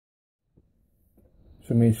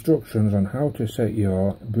Some instructions on how to set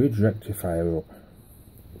your bridge rectifier up.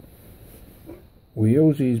 We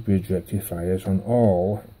use these bridge rectifiers on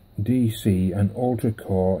all DC and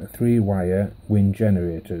ultra-core 3-wire wind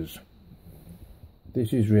generators.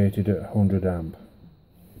 This is rated at 100 amp.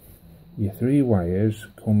 Your 3 wires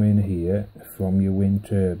come in here from your wind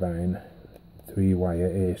turbine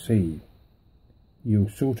 3-wire AC.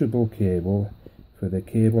 Use suitable cable for the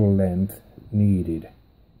cable length needed.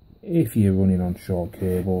 If you're running on short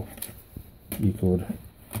cable, you could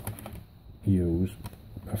use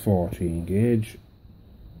a 14 gauge.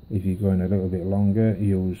 If you're going a little bit longer,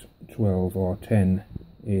 use 12 or 10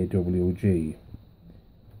 AWG.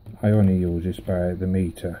 I only use this by the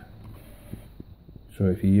meter. So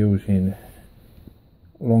if you're using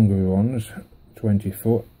longer runs, 20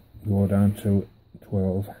 foot, go down to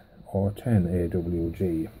 12 or 10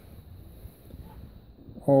 AWG.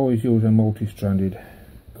 Always use a multi-stranded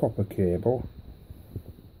copper cable.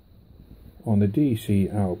 On the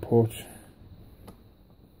DC output,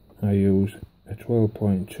 I use a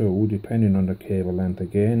 12.2 depending on the cable length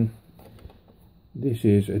again. This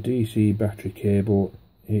is a DC battery cable.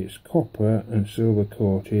 It's copper and silver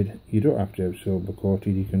coated. You don't have to have silver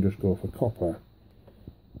coated, you can just go for copper.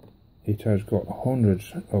 It has got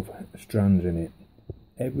hundreds of strands in it.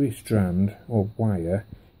 Every strand of wire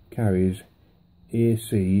carries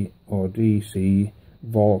AC or DC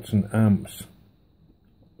volts and amps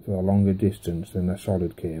for a longer distance than a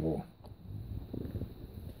solid cable.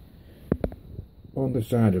 On the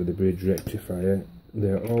side of the bridge rectifier,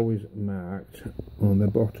 they're always marked on the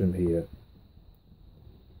bottom here.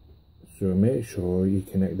 So make sure you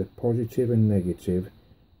connect the positive and negative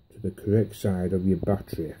to the correct side of your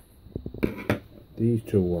battery. These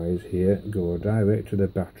 2 wires here go direct to the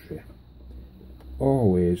battery.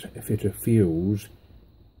 Always fit a fuse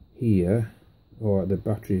here or at the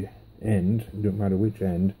battery end, don't matter which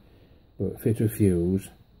end, but fit a fuse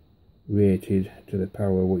rated to the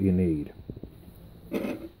power what you need.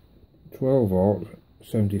 12 volt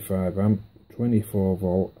 75 amp, 24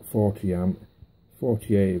 volt 40 amp,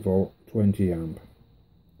 48 volt 20 amp,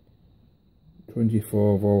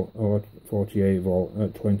 24 volt or 48 volt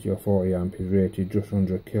at 20 or 40 amp is rated just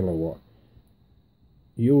under a kilowatt.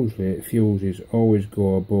 Usually fuses always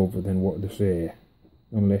go above than what they say,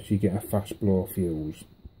 unless you get a fast blow fuse.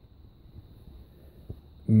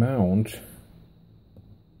 Mount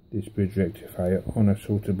this bridge rectifier on a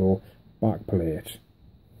suitable back plate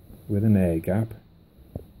with an air gap,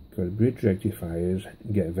 because bridge rectifiers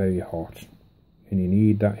get very hot and you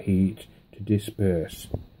need that heat to disperse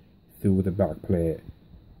through the back plate.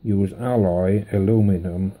 Use alloy,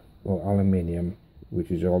 aluminum or aluminium,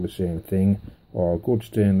 which is all the same thing, or good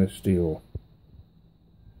stainless steel.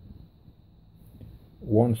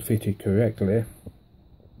 Once fitted correctly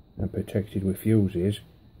and protected with fuses,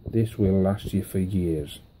 this will last you for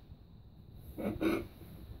years.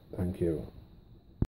 Thank you.